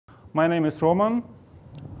My name is Roman.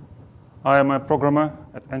 I am a programmer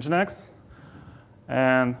at NGINX,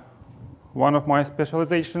 and one of my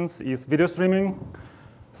specializations is video streaming.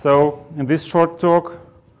 So in this short talk,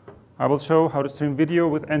 I will show how to stream video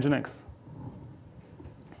with NGINX.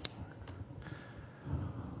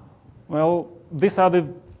 Well, these are the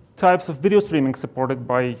types of video streaming supported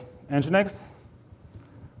by NGINX.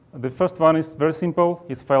 The first one is very simple.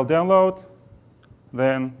 It's file download,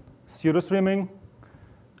 then pseudo-streaming,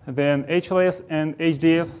 then HLS and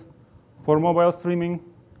HDS for mobile streaming,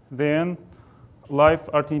 then live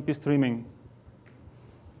RTMP streaming.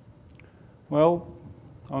 Well,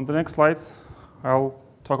 on the next slides, I'll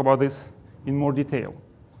talk about this in more detail.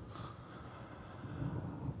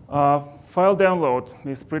 File download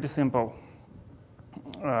is pretty simple.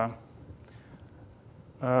 You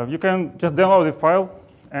can just download the file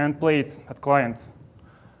and play it at client.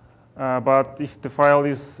 But if the file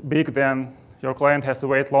is big, then your client has to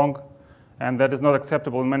wait long, and that is not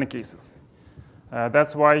acceptable in many cases.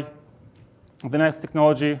 That's why the next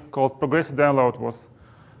technology called progressive download was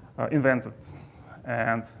invented.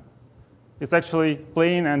 And it's actually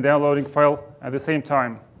playing and downloading file at the same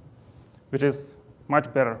time, which is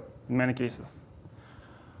much better in many cases.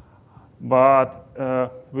 But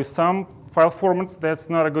with some file formats,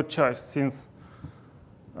 that's not a good choice, since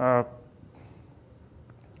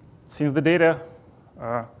the data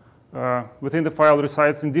within the file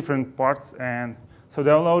resides in different parts, and so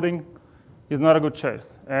downloading is not a good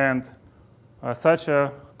choice. And such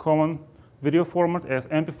a common video format as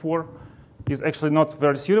MP4 is actually not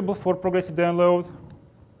very suitable for progressive download.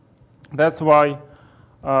 That's why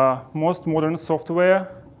most modern software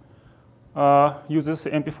uses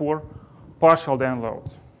MP4 partial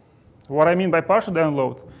download. What I mean by partial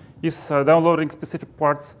download is downloading specific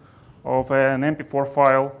parts of an MP4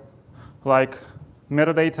 file, like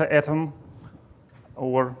metadata atom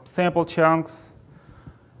or sample chunks.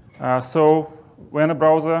 So when a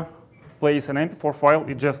browser plays an MP4 file,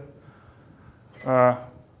 it just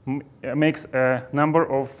makes a number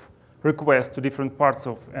of requests to different parts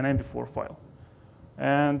of an MP4 file.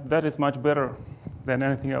 And that is much better than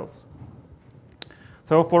anything else.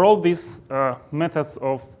 So for all these methods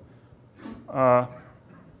of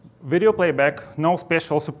video playback, no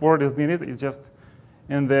special support is needed. It's just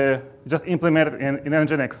implemented in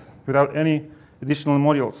NGINX without any additional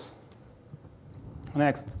modules.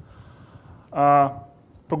 Next,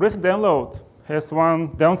 progressive download has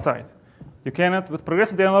one downside. With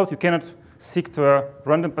progressive download, you cannot seek to a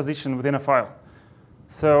random position within a file.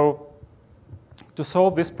 So to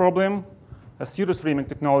solve this problem, a pseudo-streaming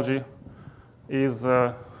technology is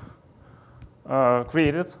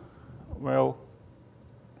created. Well,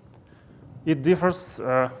 it differs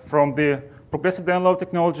from the progressive download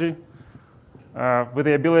technology with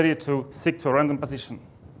the ability to seek to a random position.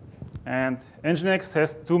 And NGINX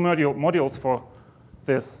has two modules for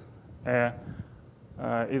this.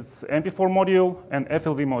 It's MP4 module and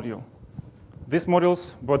FLV module. These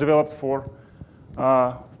modules were developed for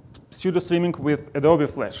pseudo-streaming with Adobe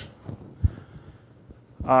Flash.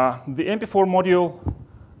 The MP4 module,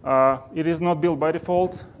 it is not built by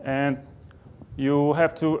default, and you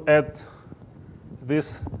have to add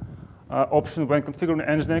this option when configuring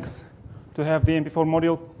NGINX to have the MP4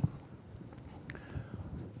 module.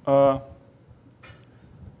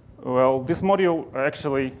 Well, this module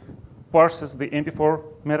actually parses the MP4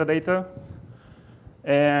 metadata,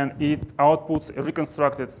 and it outputs a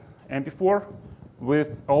reconstructed MP4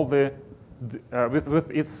 with all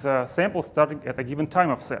with its samples starting at a given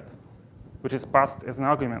time offset, which is passed as an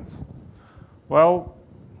argument. Well,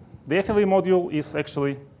 the FLV module is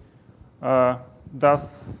actually does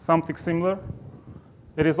something similar.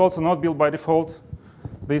 It is also not built by default.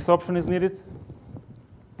 This option is needed.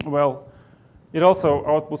 Well, it also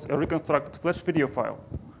outputs a reconstructed Flash video file,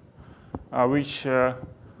 which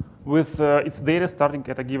with its data starting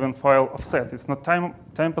at a given file offset. It's not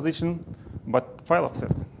time position, but file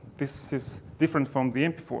offset. This is different from the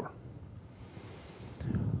MP4.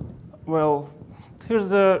 Well,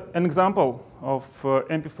 here's an example of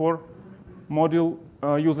MP4 module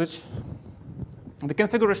usage. The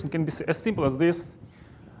configuration can be as simple as this.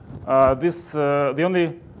 The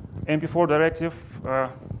only MP4 directive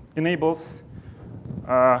enables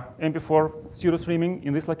MP4 pseudo-streaming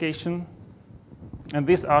in this location. And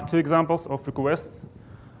these are two examples of requests.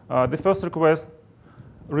 The first request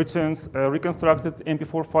returns a reconstructed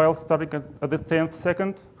MP4 file starting at the 10th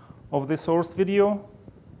second of the source video.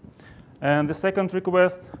 And the second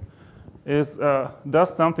request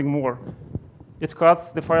does something more. It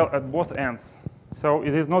cuts the file at both ends. So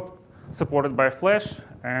it is not supported by Flash,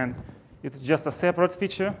 and it's just a separate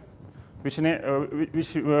feature. which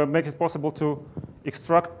makes it possible to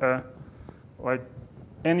extract like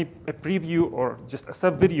a preview or just a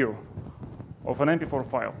sub-video of an MP4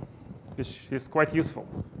 file, which is quite useful.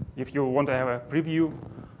 If you want to have a preview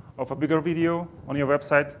of a bigger video on your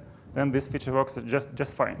website, then this feature works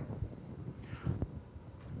just fine.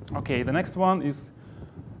 OK, the next one is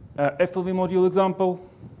FLV module example.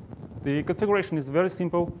 The configuration is very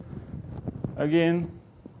simple. Again,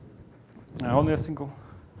 only a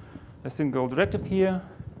single directive here.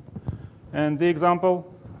 And the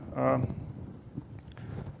example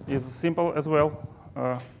is simple as well.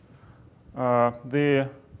 The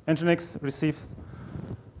NGINX receives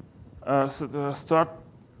the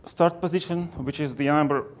start position, which is the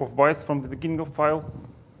number of bytes from the beginning of file.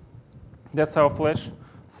 That's how Flash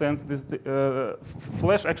sends this.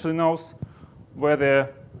 Flash actually knows where the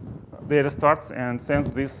data starts and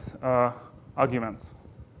sends this argument.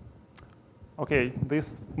 OK,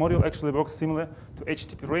 this module actually works similar to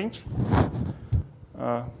HTTP range,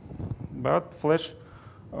 but Flash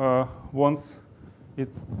wants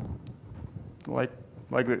it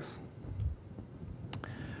like this.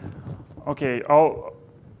 OK,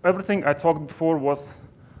 everything I talked before was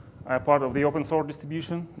part of the open source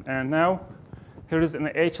distribution, and now here is an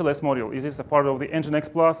HLS module. It is a part of the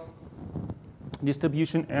NGINX Plus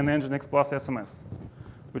distribution and NGINX Plus SMS,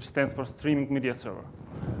 which stands for Streaming Media Server.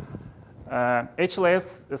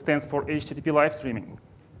 HLS stands for HTTP live streaming.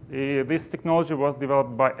 This technology was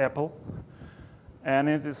developed by Apple, and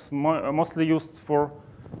it is mostly used for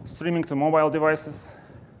streaming to mobile devices.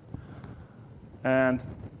 And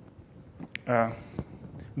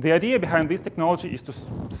the idea behind this technology is to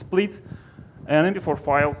split an MP4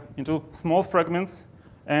 file into small fragments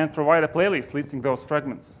and provide a playlist listing those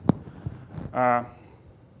fragments.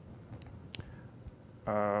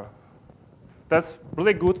 That's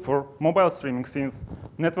really good for mobile streaming, since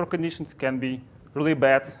network conditions can be really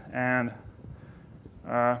bad, and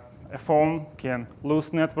a phone can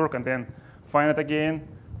lose network and then find it again,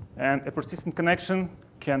 and a persistent connection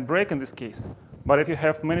can break in this case. But if you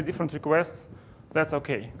have many different requests, that's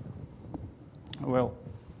OK. Well,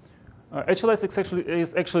 HLS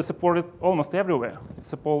is actually supported almost everywhere. It's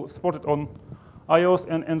supported on iOS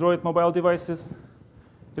and Android mobile devices.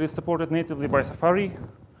 It is supported natively by Safari.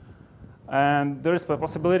 And there is a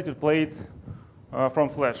possibility to play it from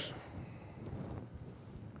Flash.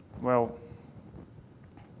 Well,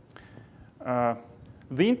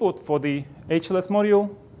 the input for the HLS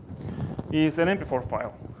module is an MP4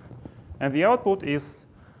 file. And the output is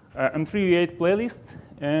M3U8 playlist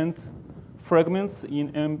and fragments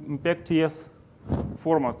in MPEG-TS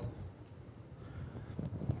format.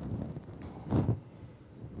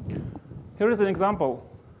 Here is an example.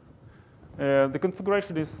 The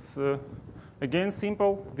configuration is, again,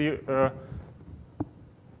 simple. The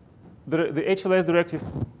HLS directive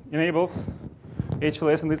enables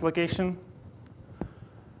HLS in this location.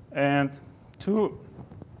 And two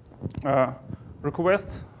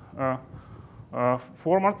request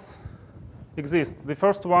formats exist. The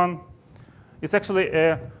first one is actually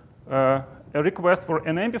a request for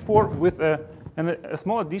an MP4 with a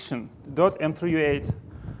small addition, .m3u8.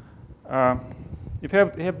 If you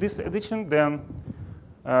have this addition, then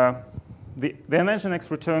the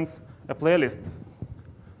NGINX returns a playlist.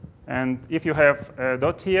 And if you have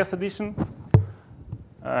a .ts addition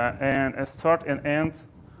and a start and end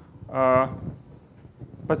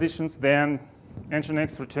positions, then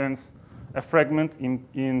NGINX returns a fragment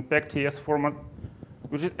in PEG-TS format,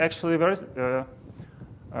 which is actually very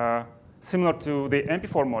similar to the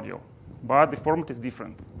MP4 module, but the format is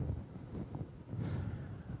different.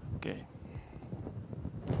 Okay.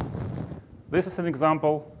 This is an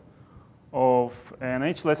example of an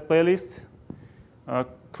HLS playlist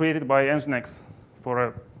created by NGINX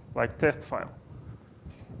for a test file.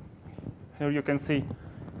 Here you can see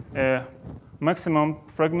a maximum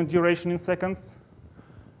fragment duration in seconds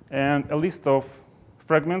and a list of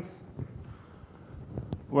fragments,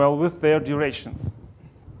 well, with their durations.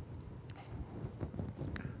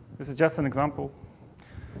 This is just an example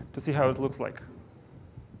to see how it looks like.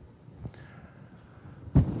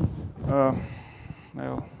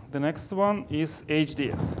 Well, the next one is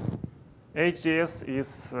HDS. HDS is,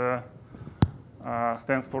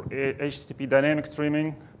 stands for HTTP Dynamic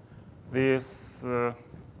Streaming. This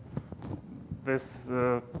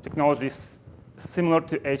technology is similar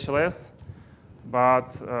to HLS,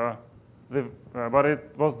 but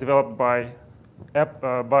it was developed by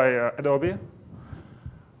Adobe.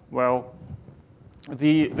 Well,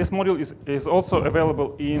 this module is also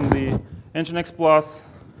available in the NGINX Plus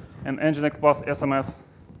and NGINX Plus SMS.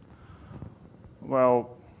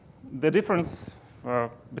 Well, the difference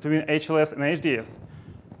between HLS and HDS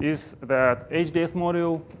is that HDS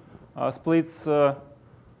module splits the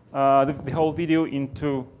whole video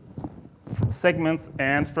into segments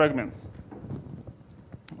and fragments.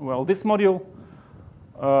 Well, this module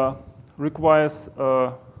requires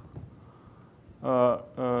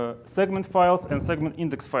segment files and segment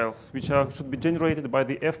index files, which should be generated by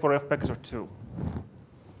the F4F packager tool.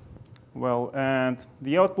 Well, and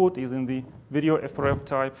the output is in the video F4F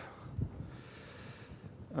type.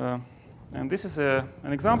 And this is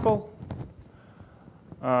an example.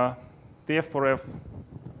 The F4F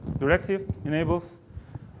directive enables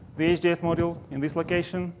the HDS module in this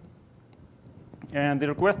location. And the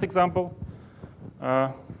request example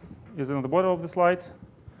is on the bottom of the slide.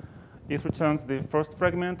 It returns the first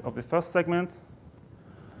fragment of the first segment.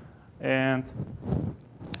 And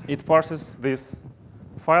it parses these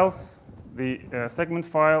files, the segment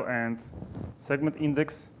file and segment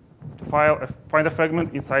index, to find a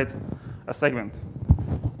fragment inside a segment.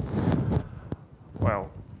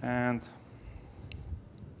 Well, and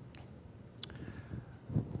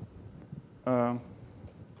the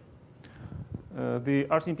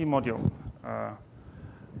RTMP module.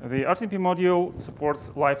 The RTMP module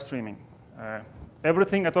supports live streaming.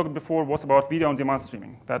 Everything I talked before was about video on demand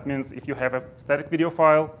streaming. That means if you have a static video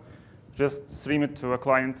file, just stream it to a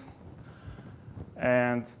client.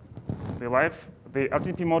 And the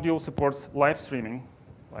RTMP module supports live streaming,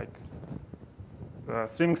 like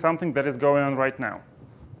streaming something that is going on right now,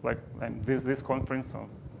 like this conference or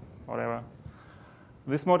whatever.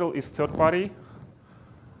 This module is third-party,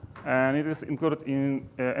 and it is included in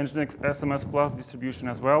NGINX SMS Plus distribution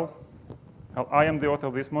as well. I am the author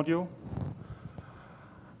of this module.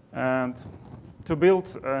 And to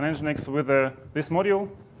build an NGINX with this module,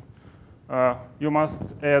 you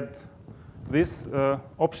must add this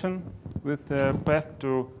option with the path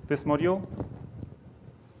to this module.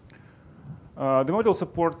 The module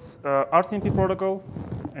supports RTMP protocol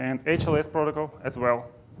and HLS protocol as well.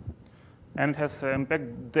 And it has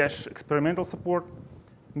backdash experimental support.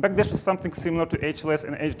 Backdash is something similar to HLS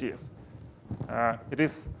and HDS. It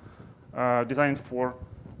is designed for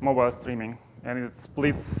mobile streaming, and it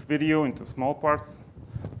splits video into small parts.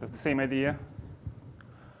 That's the same idea.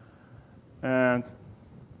 And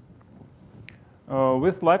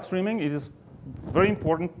with live streaming, it is very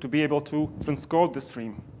important to be able to transcode the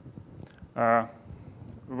stream.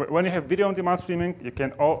 When you have video on demand streaming, you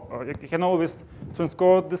can always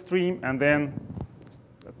transcode the stream and then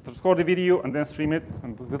transcode the video and then stream it.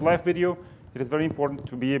 And with live video, it is very important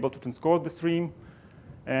to be able to transcode the stream.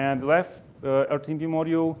 And the live RTMP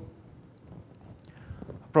module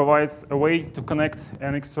provides a way to connect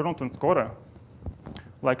an external transcoder,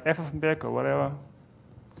 like FFmpeg or whatever.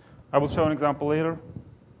 I will show an example later.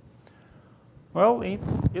 Well,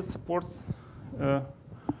 it supports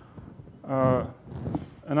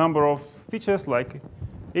a number of features like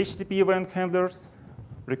HTTP event handlers,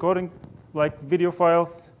 recording like video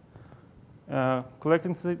files,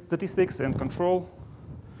 collecting statistics and control.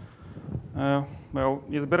 Well,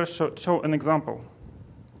 it's better show an example.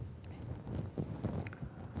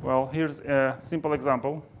 Well, here's a simple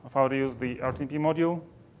example of how to use the RTMP module.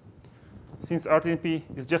 Since RTMP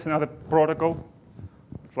is just another protocol,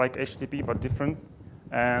 it's like HTTP but different.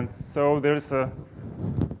 And so there is a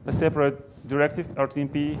separate directive,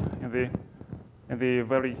 RTMP, in the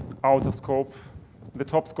very outer scope, the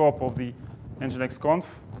top scope of the NGINX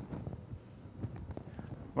conf.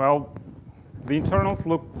 Well, the internals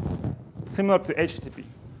look similar to HTTP.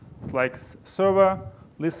 It's like server,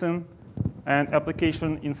 listen, and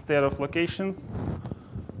application instead of locations.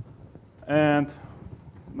 And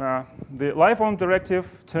the live on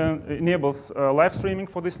directive enables live streaming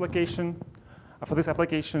for this location, for this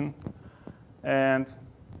application. And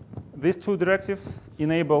these two directives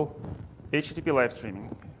enable HTTP live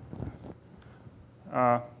streaming.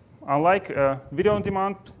 Unlike video on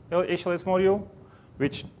demand HLS module,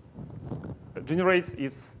 which generates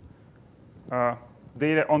its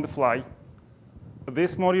data on the fly,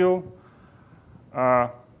 this module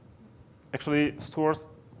actually stores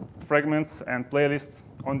fragments and playlists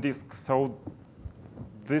on disk. So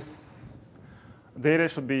this data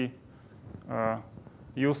should be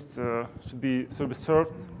should be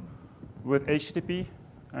served with HTTP.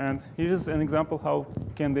 And here's an example how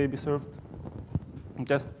can they be served.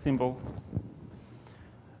 Just simple.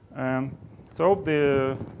 So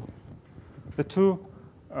the two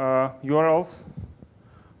URLs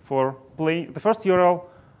for playing, the first URL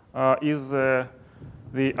is the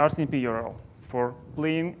RTMP URL for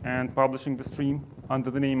playing and publishing the stream under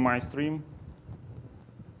the name MyStream.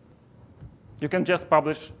 You can just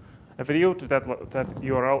publish a video to that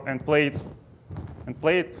URL and play it and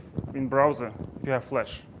play it in browser if you have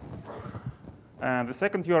Flash. And the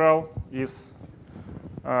second URL is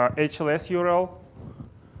HLS URL.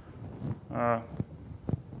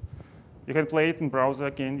 You can play it in browser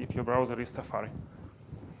again if your browser is Safari.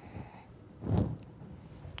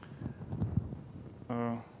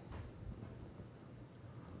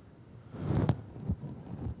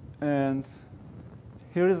 And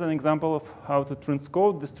here is an example of how to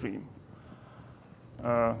transcode the stream.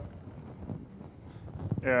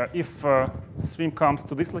 If the stream comes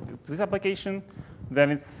to this application,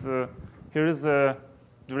 then here is a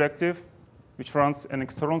directive which runs an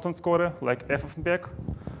external transcoder like FFmpeg,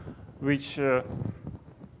 which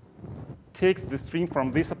takes the stream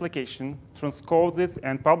from this application, transcodes it,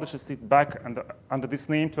 and publishes it back under this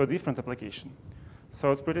name to a different application.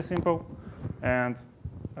 So it's pretty simple. And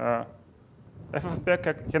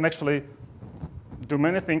FFmpeg can actually do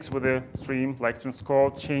many things with the stream, like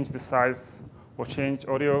transcode, change the size, or change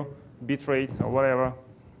audio bit rates, or whatever.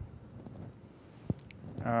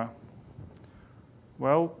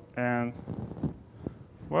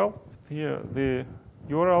 Here the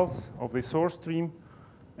URLs of the source stream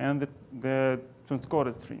and the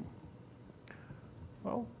transcoded stream.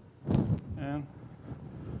 Well, and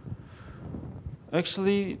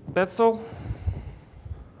actually, that's all.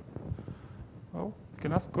 Well, you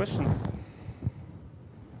can ask questions.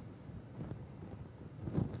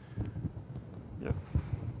 Yes.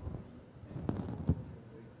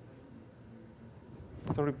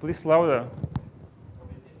 Sorry, please louder.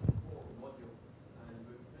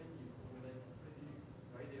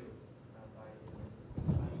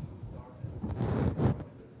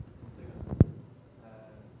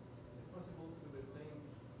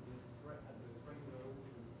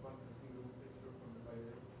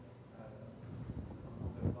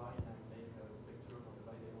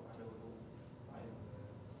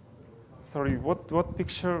 Sorry, what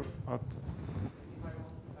picture?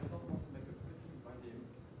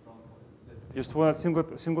 You just want a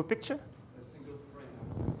single picture?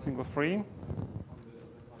 A single frame.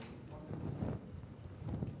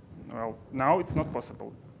 Well, now it's not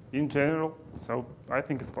possible in general, so I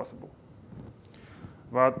think it's possible.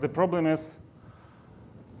 But the problem is,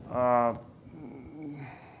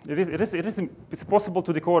 it's possible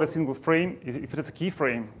to decode a single frame if it is a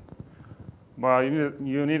keyframe, but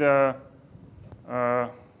you need a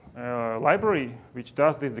library which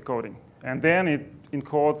does this decoding, and then it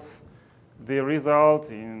encodes the result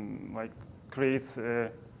in, like, creates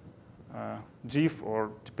a GIF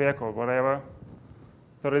or JPEG or whatever.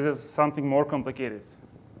 So this is something more complicated.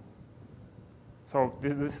 So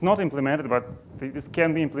this is not implemented, but this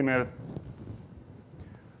can be implemented.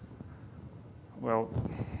 Well.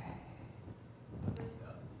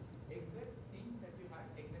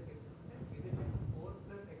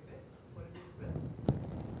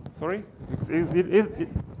 Sorry?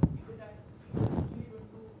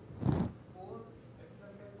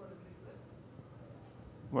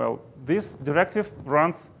 Well, this directive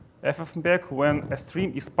runs FFmpeg when a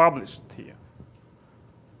stream is published here.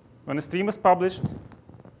 When a stream is published,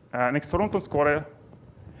 an external transcoder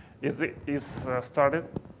is started,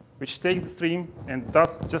 which takes the stream and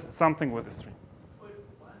does just something with the stream.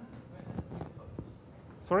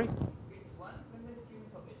 Sorry?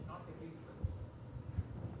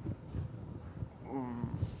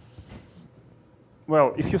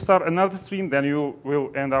 Well, if you start another stream, then you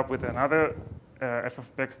will end up with another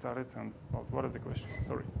FFmpeg started. And what is the question?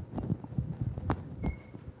 Sorry.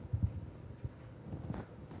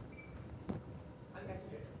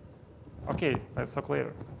 OK, let's talk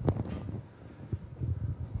later.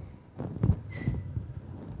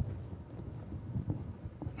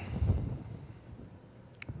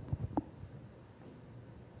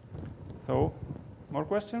 So, more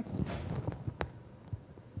questions?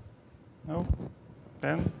 No?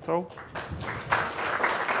 Then, so.